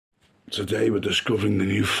Today we're discovering the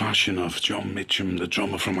new fashion of John Mitchum, the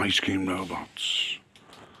drummer from Ice Cream Robots.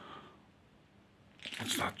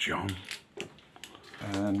 What's that, John?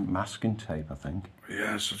 Masking tape, I think.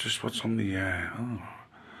 Yeah, so just what's on the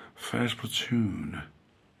first platoon.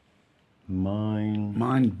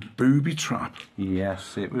 Mine booby trap.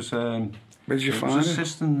 Yes, it was. Where did you find it? It was a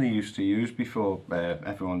system they used to use before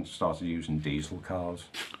everyone started using diesel cars.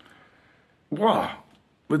 What?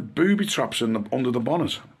 With booby traps under the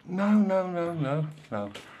bonnet? No.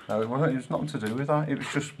 It wasn't. It was nothing to do with that. It was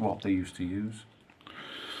just what they used to use.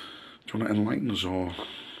 Do you want to enlighten us, or?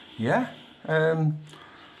 Yeah.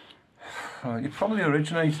 It probably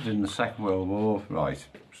originated in the Second World War, right?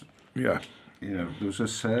 Yeah. You know, there was a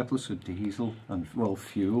surplus of diesel and, well,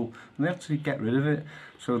 fuel, and they had to get rid of it.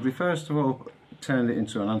 So they first of all turned it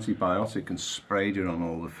into an antibiotic and sprayed it on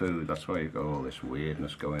all the food. That's why you've got all this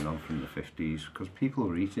weirdness going on from the 50s, because people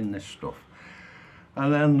were eating this stuff.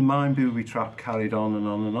 And then the mine booby trap carried on and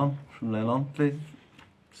on and on. From then on,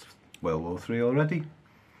 World War III already,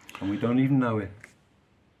 and we don't even know it.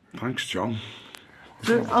 Thanks, John.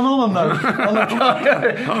 Another note.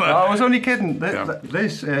 I was only kidding.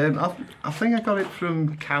 This, I think I got it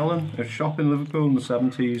from Callan, a shop in Liverpool in the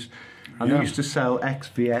 70s, and they used to sell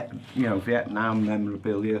Vietnam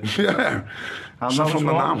memorabilia. Yeah. And So that was from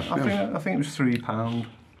one, Vietnam, I think it was £3.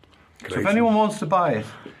 Great. So if anyone wants to buy it,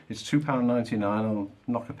 it's £2.99. I'll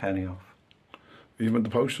knock a penny off. Even with the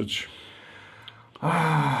postage.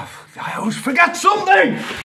 I always forget something.